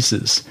these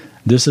pieces.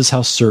 This is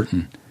how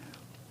certain,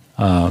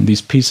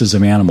 these pieces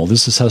of animal,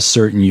 this is how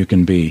certain you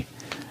can be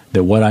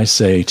that what I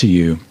say to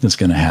you is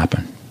going to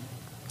happen.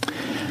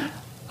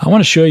 I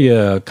want to show you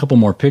a couple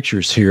more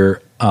pictures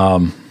here.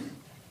 If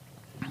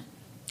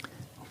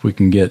we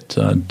can get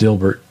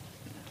Dilbert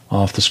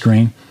off the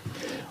screen.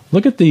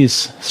 Look at these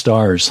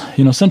stars.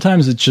 You know,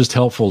 sometimes it's just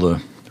helpful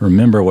to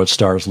remember what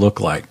stars look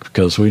like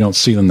because we don't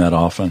see them that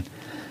often.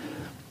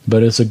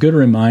 But it's a good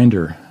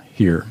reminder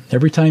here.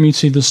 Every time you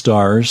see the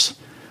stars,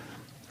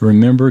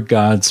 remember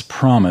God's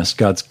promise,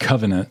 God's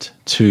covenant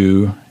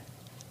to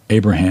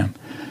Abraham.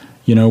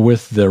 You know,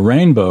 with the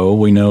rainbow,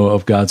 we know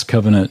of God's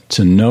covenant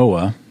to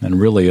Noah,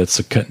 and really it's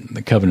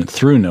the covenant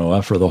through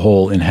Noah for the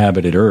whole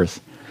inhabited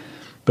earth.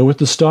 But with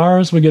the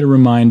stars, we get a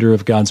reminder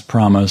of God's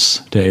promise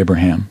to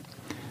Abraham,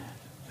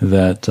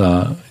 that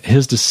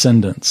his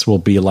descendants will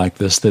be like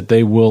this, that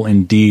they will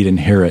indeed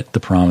inherit the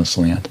promised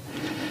land.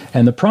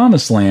 And the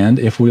promised land,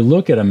 if we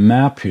look at a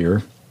map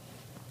here,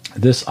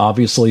 this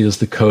obviously is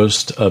the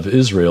coast of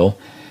Israel,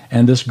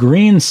 and this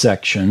green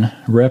section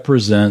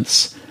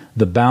represents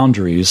the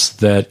boundaries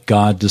that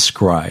God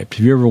described.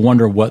 If you ever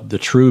wonder what the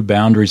true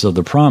boundaries of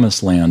the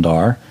promised land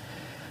are,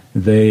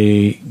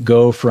 they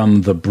go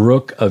from the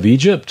brook of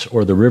Egypt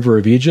or the river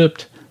of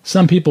Egypt.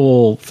 Some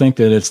people think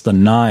that it's the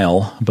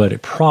Nile, but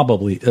it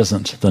probably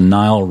isn't the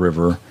Nile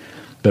River,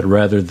 but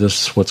rather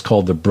this what's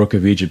called the brook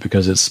of Egypt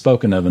because it's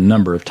spoken of a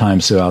number of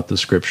times throughout the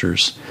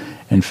scriptures.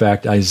 In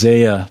fact,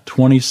 Isaiah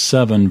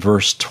 27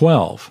 verse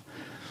 12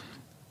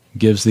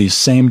 gives these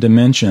same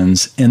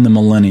dimensions in the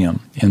millennium.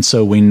 And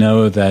so we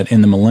know that in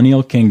the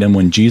millennial kingdom,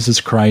 when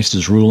Jesus Christ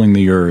is ruling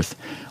the earth,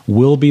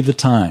 will be the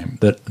time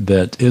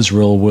that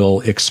Israel will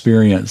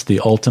experience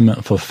the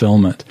ultimate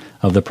fulfillment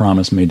of the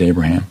promise made to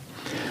Abraham.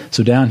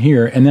 So down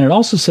here, and then it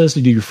also says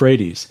the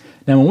Euphrates.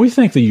 Now, when we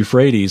think the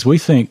Euphrates, we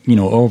think,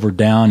 over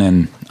down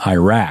in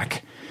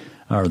Iraq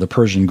or the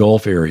Persian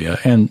Gulf area.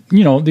 And,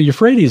 the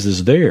Euphrates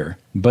is there,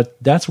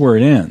 but that's where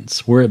it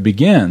ends. Where it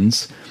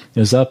begins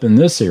is up in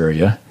this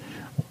area.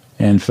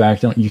 In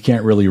fact, you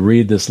can't really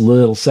read this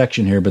little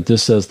section here, but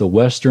this says the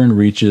western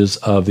reaches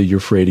of the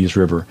Euphrates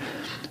River.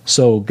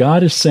 So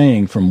God is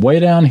saying from way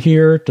down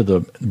here to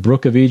the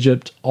brook of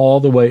Egypt, all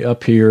the way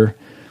up here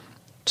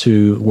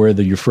to where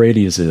the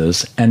Euphrates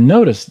is. And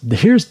notice,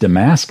 here's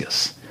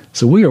Damascus.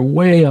 So we are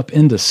way up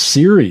into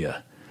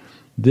Syria.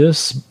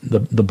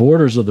 The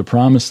borders of the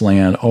Promised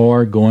Land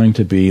are going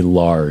to be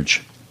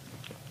large.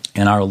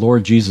 And our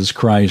Lord Jesus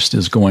Christ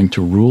is going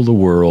to rule the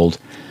world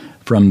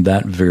from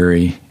that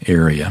very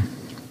area.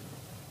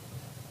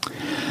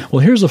 Well,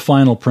 here's a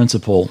final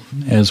principle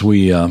as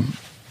we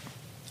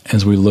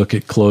look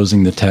at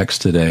closing the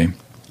text today.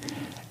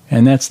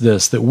 And that's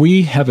this, that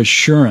we have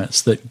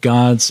assurance that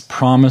God's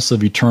promise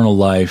of eternal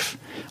life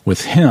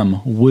with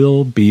Him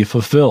will be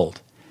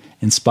fulfilled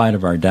in spite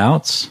of our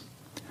doubts,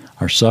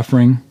 our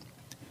suffering,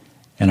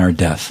 and our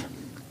death.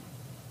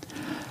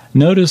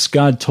 Notice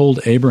God told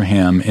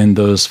Abraham in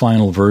those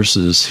final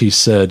verses, He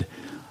said,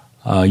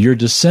 your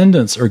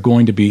descendants are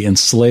going to be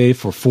enslaved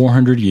for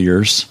 400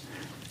 years,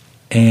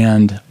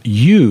 and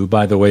you,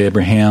 by the way,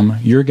 Abraham,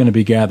 you're going to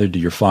be gathered to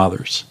your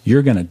fathers.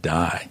 You're going to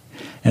die.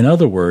 In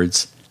other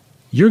words,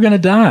 you're going to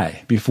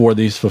die before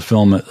these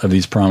fulfillment of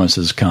these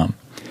promises come.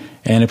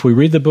 And if we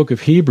read the book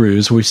of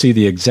Hebrews, we see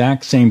the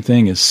exact same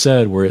thing is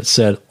said, where it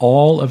said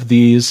all of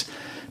these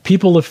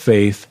people of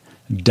faith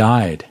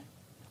died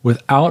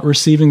without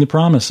receiving the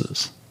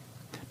promises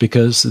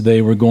because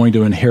they were going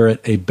to inherit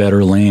a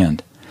better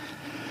land.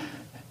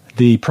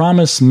 The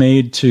promise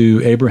made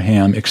to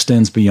Abraham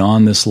extends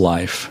beyond this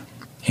life,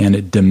 and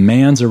it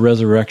demands a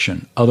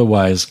resurrection.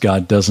 Otherwise,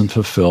 God doesn't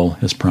fulfill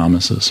His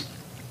promises.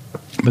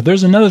 But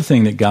there's another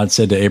thing that God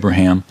said to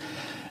Abraham,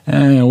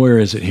 and where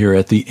is it here?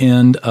 At the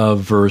end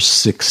of verse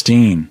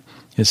 16.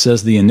 It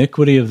says, the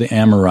iniquity of the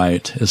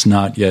Amorite is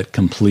not yet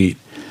complete.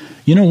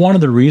 You know, one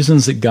of the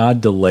reasons that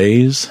God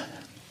delays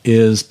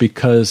is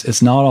because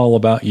it's not all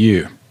about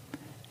you,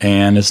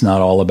 and it's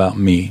not all about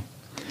me.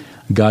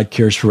 God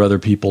cares for other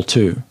people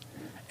too,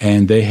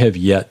 and they have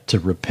yet to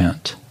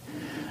repent.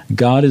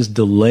 God is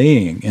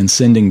delaying in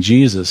sending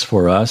Jesus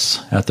for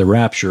us at the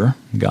rapture.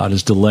 God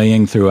is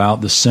delaying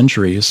throughout the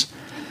centuries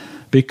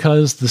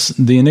because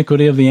the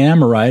iniquity of the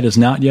Amorite is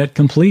not yet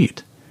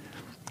complete.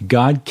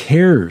 God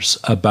cares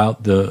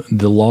about the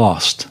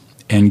lost,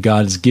 and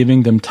God is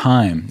giving them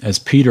time. As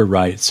Peter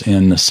writes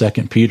in 2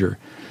 Peter,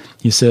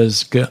 he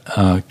says,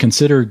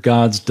 consider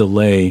God's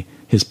delay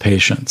His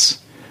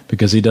patience,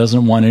 because He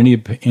doesn't want any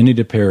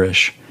to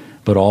perish,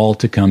 but all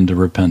to come to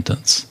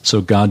repentance. So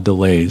God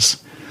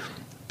delays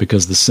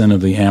because the sin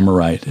of the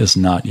Amorite is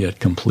not yet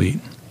complete.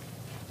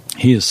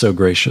 He is so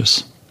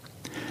gracious.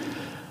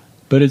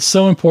 But it's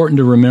so important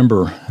to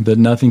remember that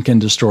nothing can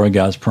destroy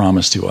God's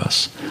promise to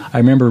us. I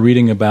remember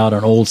reading about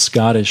an old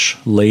Scottish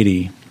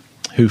lady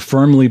who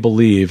firmly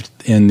believed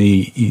in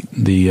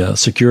the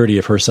security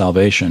of her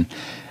salvation.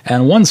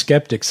 And one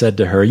skeptic said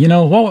to her, you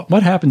know,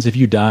 what happens if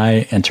you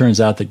die and turns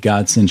out that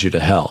God sends you to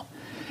hell?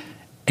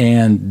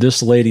 And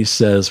this lady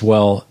says,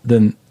 well,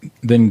 then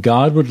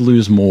God would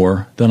lose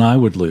more than I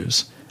would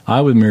lose. I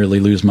would merely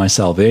lose my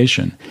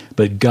salvation,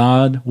 but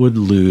God would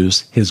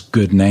lose His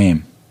good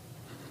name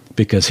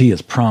because He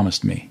has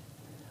promised me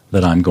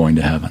that I'm going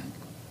to heaven.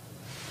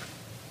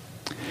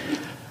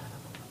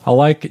 I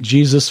like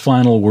Jesus'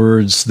 final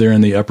words there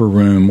in the upper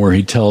room where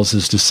He tells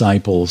His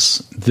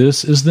disciples,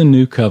 this is the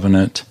new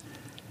covenant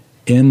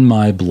in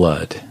my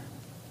blood.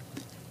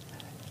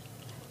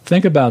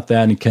 Think about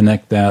that and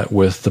connect that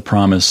with the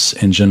promise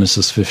in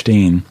Genesis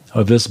 15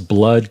 of this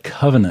blood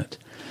covenant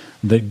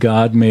that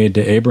God made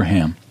to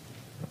Abraham.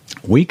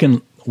 We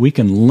can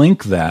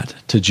link that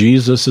to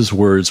Jesus'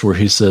 words where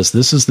He says,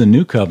 this is the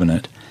new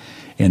covenant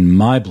in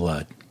my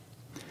blood.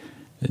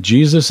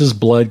 Jesus'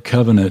 blood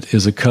covenant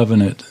is a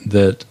covenant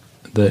that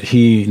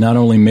He not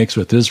only makes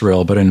with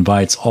Israel, but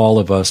invites all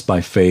of us by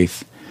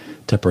faith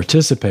to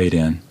participate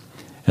in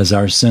as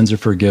our sins are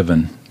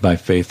forgiven by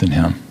faith in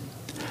Him.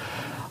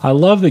 I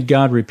love that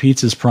God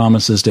repeats His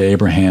promises to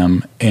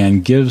Abraham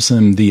and gives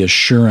him the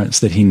assurance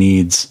that he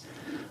needs.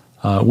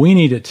 We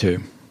need it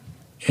too.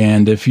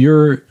 And if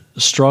you're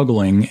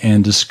struggling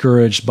and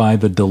discouraged by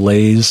the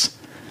delays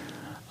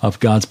of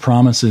God's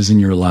promises in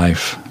your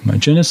life,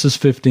 Genesis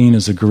 15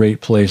 is a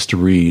great place to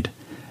read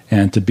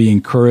and to be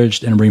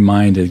encouraged and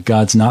reminded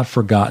God's not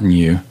forgotten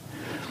you.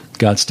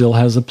 God still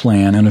has a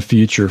plan and a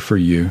future for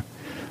you.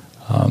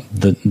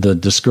 The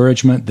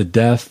discouragement, the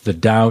death, the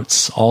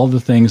doubts, all the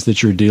things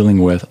that you're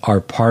dealing with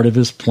are part of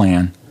His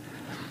plan.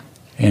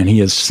 And He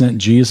has sent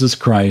Jesus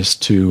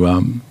Christ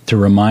to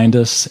remind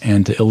us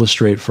and to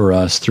illustrate for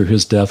us through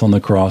His death on the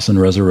cross and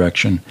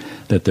resurrection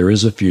that there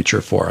is a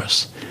future for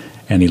us,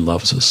 and He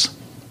loves us.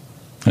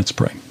 Let's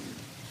pray.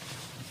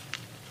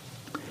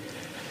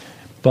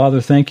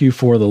 Father, thank You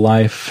for the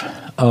life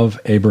of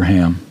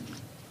Abraham.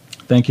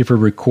 Thank You for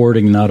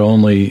recording not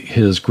only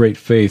his great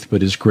faith,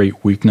 but his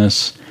great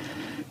weakness,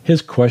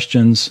 his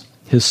questions,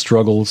 his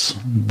struggles,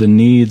 the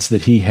needs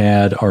that he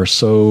had are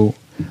so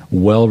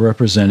well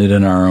represented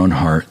in our own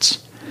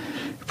hearts.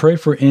 Pray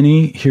for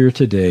any here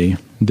today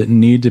that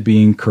need to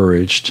be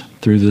encouraged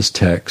through this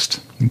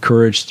text,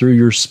 encouraged through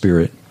Your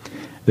Spirit,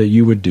 that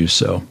You would do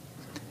so,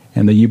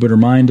 and that You would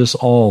remind us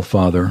all,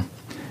 Father,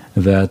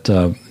 that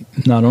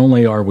not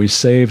only are we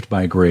saved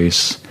by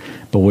grace,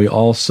 but we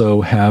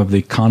also have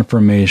the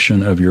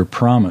confirmation of your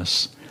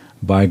promise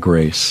by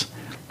grace.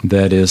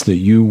 That is, that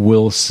you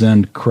will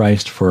send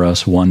Christ for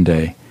us one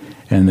day,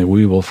 and that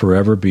we will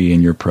forever be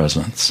in your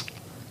presence.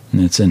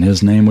 And it's in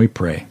his name we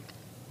pray.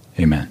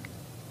 Amen.